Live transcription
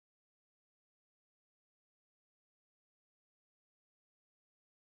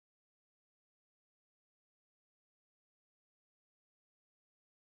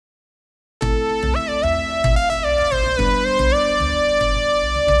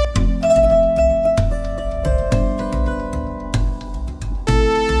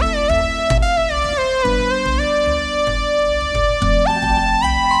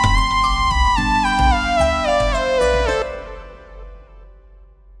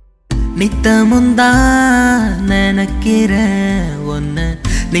நித்தமுந்தான் நினைக்கிறேன் ஒன்னு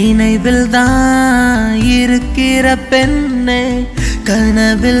நினைவில் தான் இருக்கிற பெண்ணே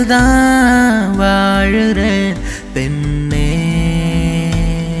கனவில் தான் வாழுறேன் பெண்ணே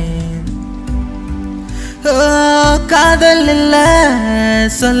ஓ காதல் இல்ல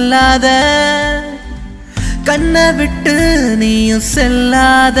சொல்லாத கண்ணை விட்டு நீயும்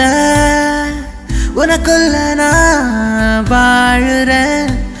செல்லாத உனக்குள்ள நான்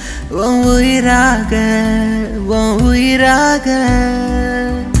வாழுறேன் உன் உயிராக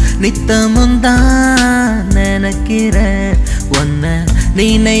நித்தமுந்தான் நினைக்கிறேன் ஒன்ன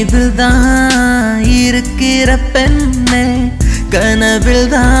நினைவில் தான் இருக்கிற பெண்ணே கனவில்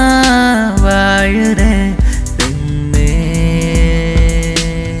தான் வாழுறேன் பெண்ணே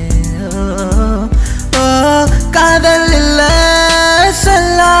ஓ காதல் இல்ல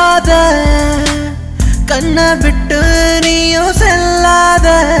சொல்லாத கண்ணை விட்டு நீயும் செல்லாத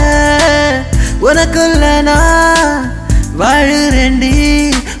உனக்குள்ள நான் வாழுறேண்டி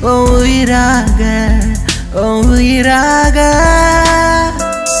உயிராக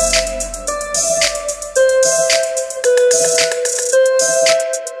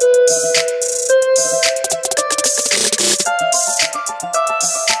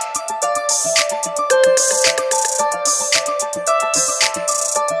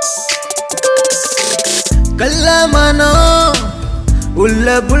கள்ளமனோ உள்ள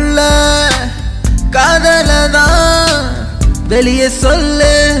புள்ள காதலதான் வெளியே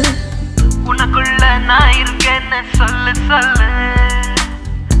சொல்லு உனக்குள்ள நான் இருக்கேன்னு சொல்லு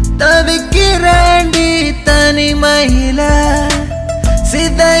தவிக்கிறேண்டி தனிமையில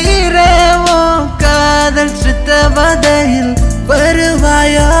சிதையிறவோ காதல் சித்தவதையில்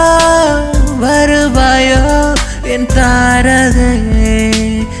வருவாயோ என் தாரகையே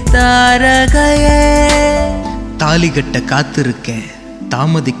தாலி கட்ட காத்திருக்கேன்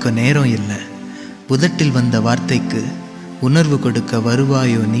தாமதிக்க நேரம் இல்லை புதட்டில் வந்த வார்த்தைக்கு உணர்வு கொடுக்க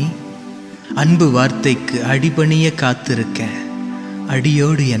வருவாயோ நீ அன்பு வார்த்தைக்கு அடிபணிய காத்திருக்கேன்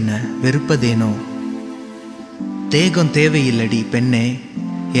அடியோடு என்ன வெறுப்பதேனோ தேகம் தேவையில்லடி பெண்ணே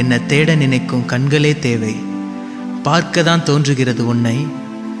என்னை தேட நினைக்கும் கண்களே தேவை பார்க்கதான் தோன்றுகிறது உன்னை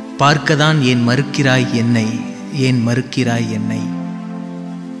பார்க்கதான் ஏன் மறுக்கிறாய் என்னை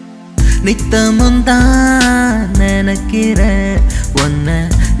நித்தமுந்தான் நினைக்கிறேன் ஒன்ன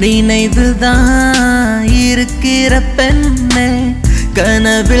நினைவில் தான் இருக்கிற பெண்ணே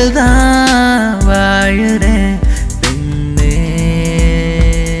கனவில் தான் வாழுறேன் பெண்ணே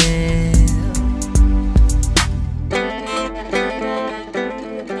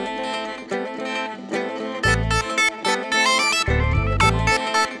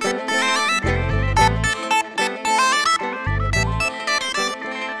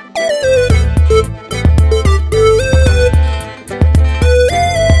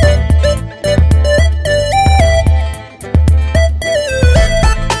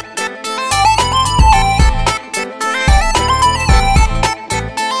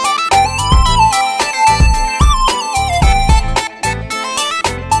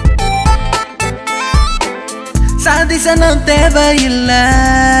சாதிசனம் தேவையில்லை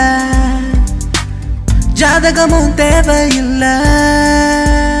ஜாதகமும் தேவையில்லை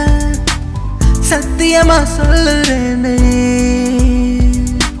சத்தியமா சொல்லுறேனே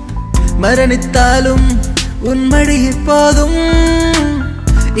மரணித்தாலும் உன்மடி போதும்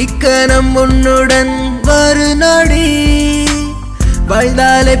இக்கணம் உன்னுடன் ஒரு நொடி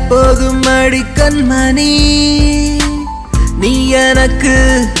வாழ்ந்தாலே போதும் அடி கண்மணி நீ எனக்கு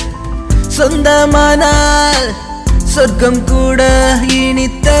சொந்தமானால் சொர்க்கம் கூட இனி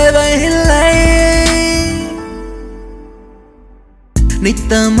தேவையில்லை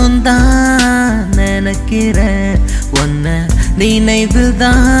நித்தமுந்தான் நினைக்கிறேன் ஒன்ன நினைவில்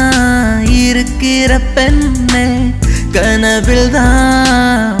தான் இருக்கிற பெண்ணே கனவில்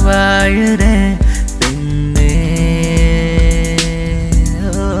தான் வாழுறேன் பெண்ணே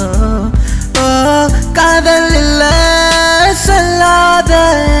ஓ காதல் இல்ல சொல்லாத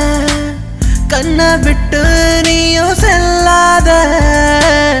கண்ணை விட்டு நீயும் செல்லாத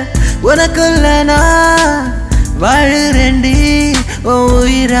உனக்குள்ள நான் வாழுறேண்டி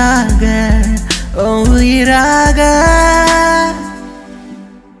உயிராக